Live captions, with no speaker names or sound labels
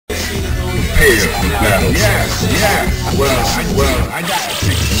Prepare for battle. Yeah. Well, I got the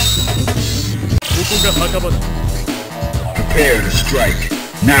picture. Prepare to strike.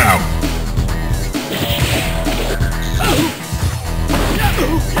 Now.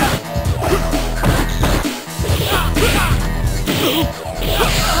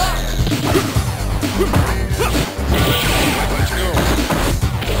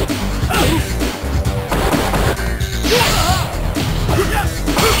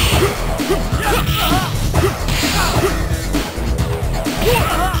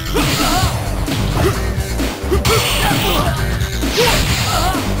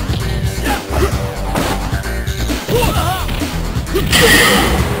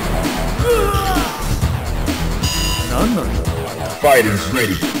 Fighters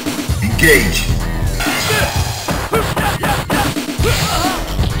ready. Engage.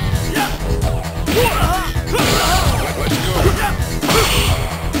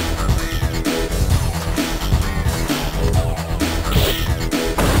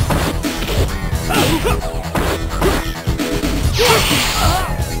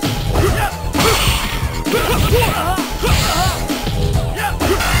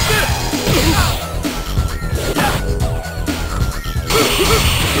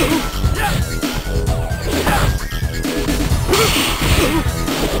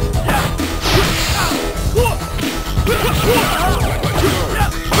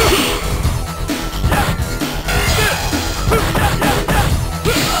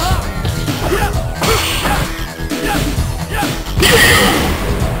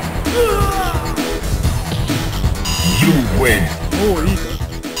 You win.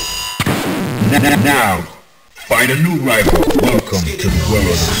 Now, find a new rival. Welcome to the world of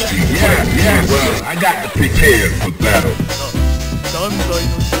the street. Yeah, well, I got the prepare for battle.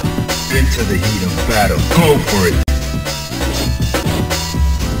 Into the heat of battle. Go for it.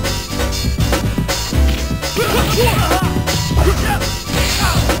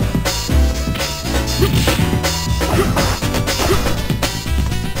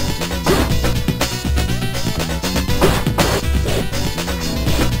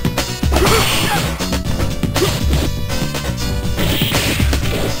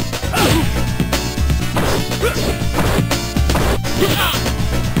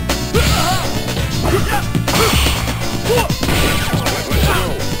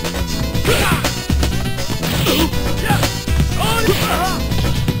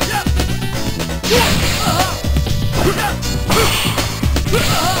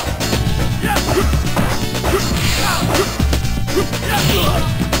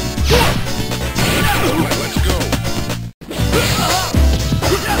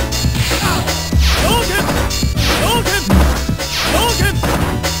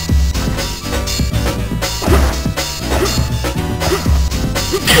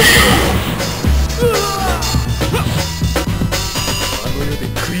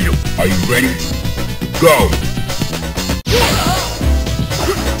 Are you ready? Go!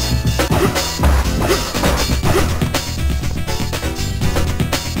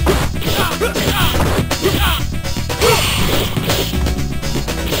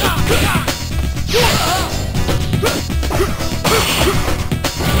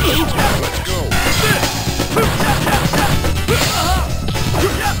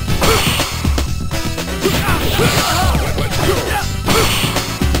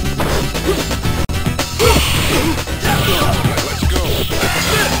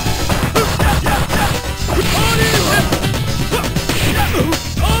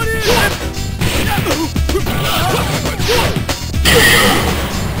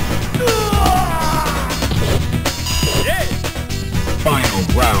 Final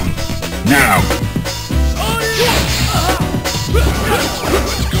round. Now.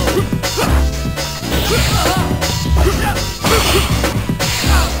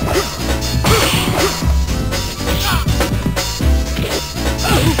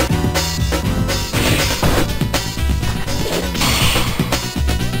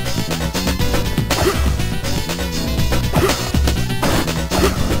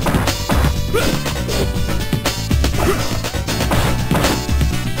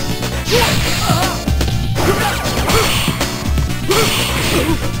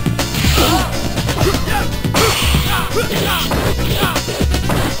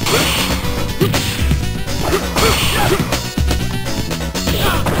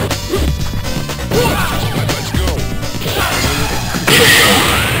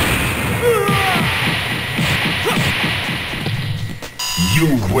 You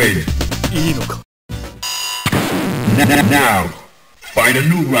win. Now, find a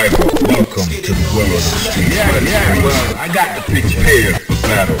new rival. Welcome to the world of the street. Yeah, well, I got the picture. Prepare for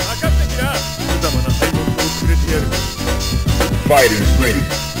battle. Fighters ready.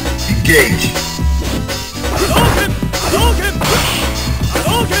 Engage.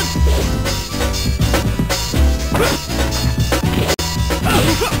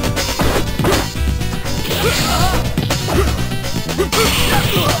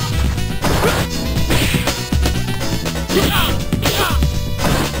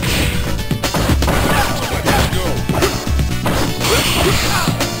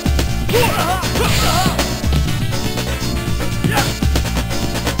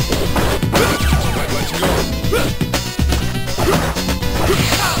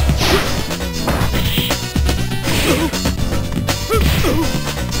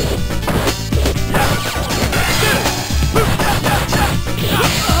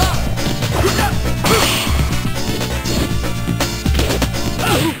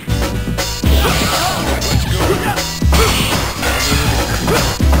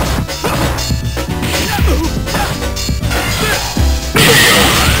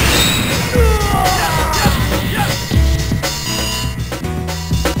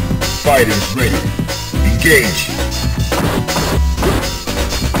 Fighters ready. Engage.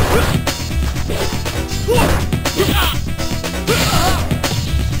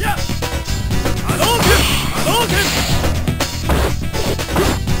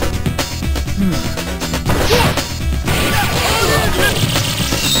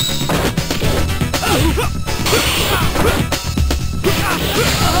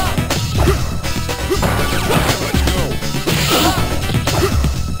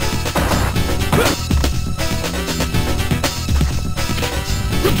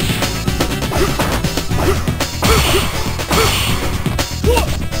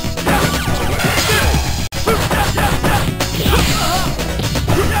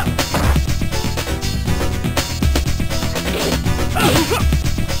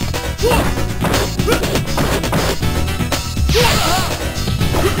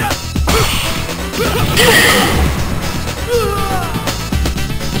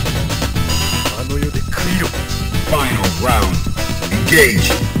 Final round.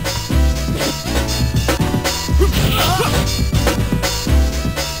 Engage.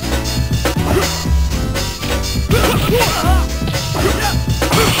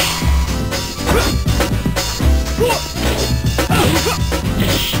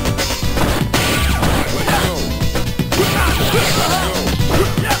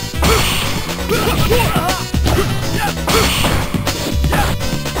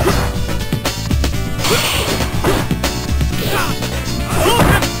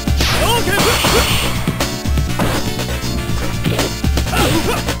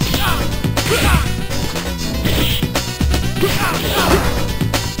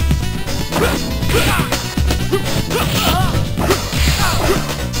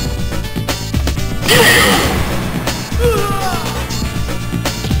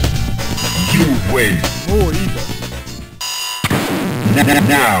 Win.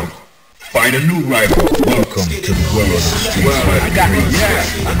 Now, find a new rival. Welcome to the world of street fighting. I got the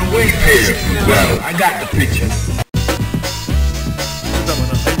I'm way prepared for battle. I got the picture.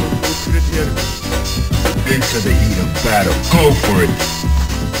 Into the heat of battle. Go for it.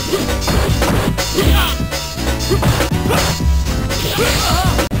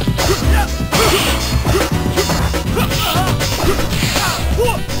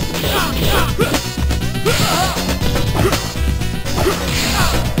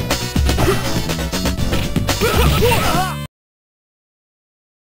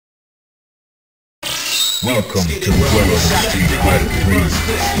 Welcome to the world of street fighting.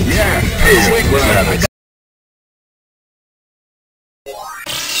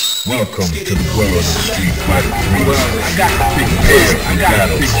 Welcome to the world of street fighting. I got the picture. I got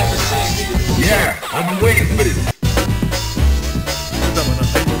the picture. Yeah, I've been waiting for this.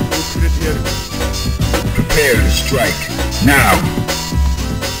 Prepare to strike now.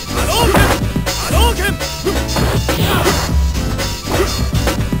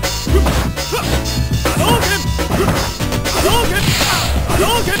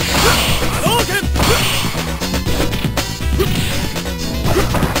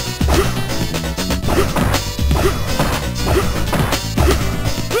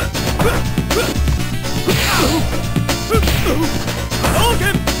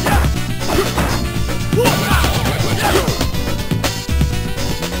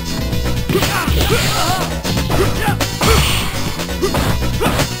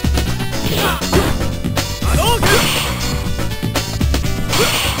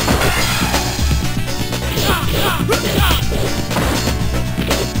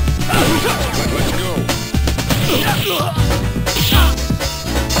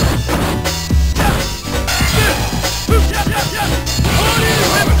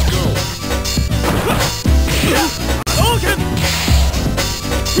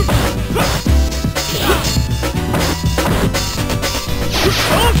 Are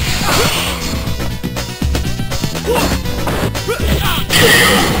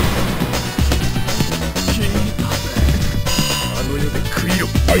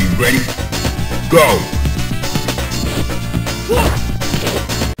you ready? Go!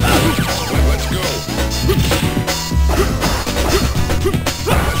 Let's go!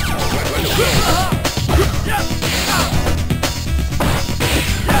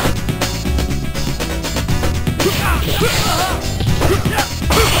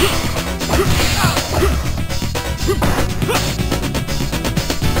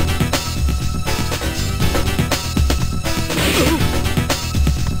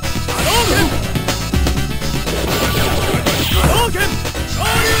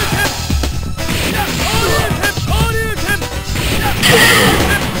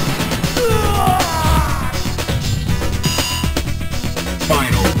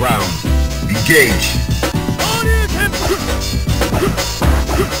 Final round. Engage.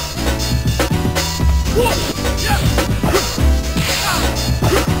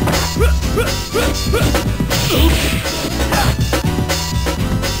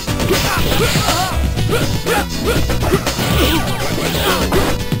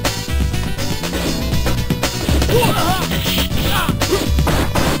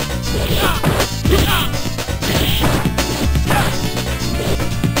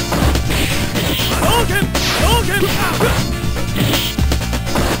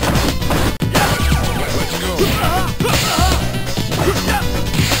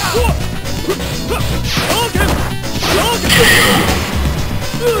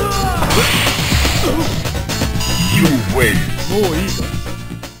 You win.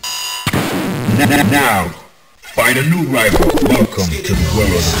 Now, find a new rival. Welcome to the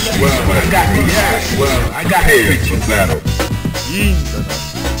world of the street. I got prepared for battle.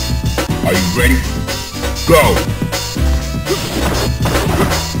 Are you ready? Go!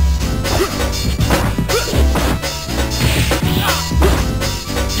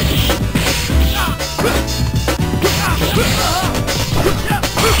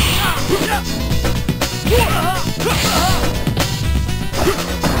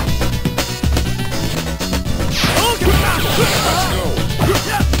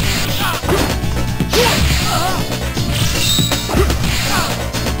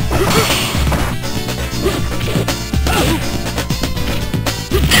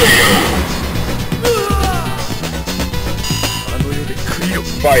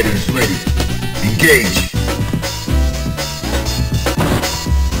 Fighters ready. Engage.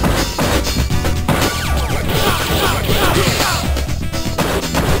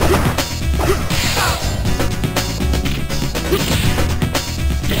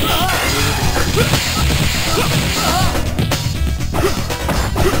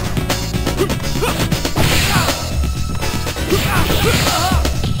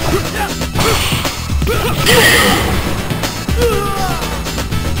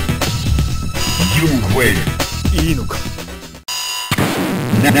 You win.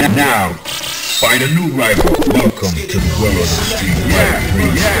 Now, find a new rival. Welcome to the world of the street.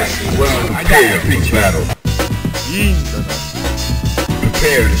 Prepare for battle.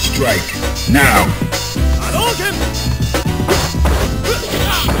 Prepare to strike. Now.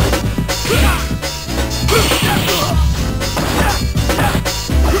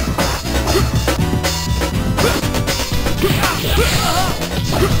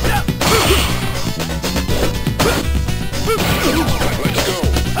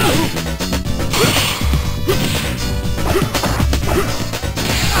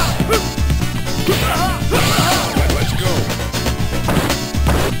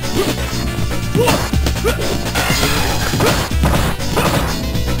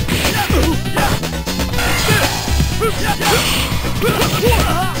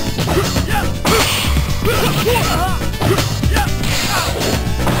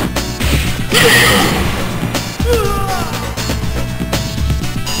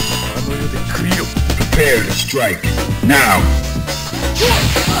 Prepare to strike. Now.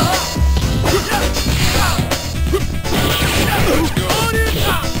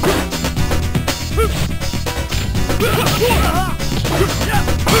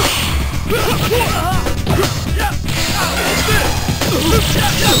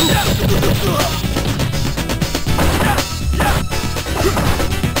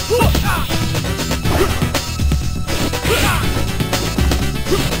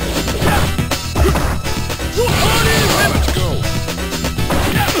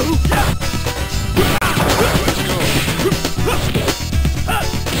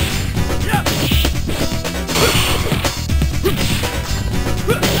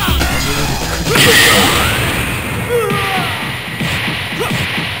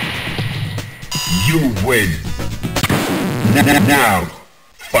 You win. Now,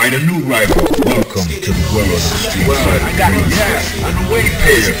 find a new rival. Welcome to the world of the street. Well, I got it, yeah. I'm way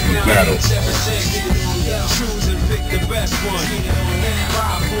prepared for battle. Choose and pick the best one. 5,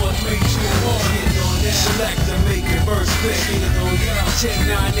 4, 3, 2, 1. Select and make your first pick. 10,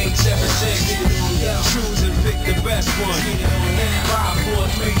 9, 8, 7, 6. Choose and pick the best one. 5,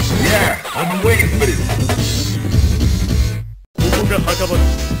 4, 3, 2, 1. Yeah, I'm waiting for this.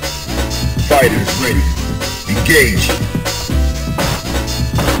 Fighters ready. Engage.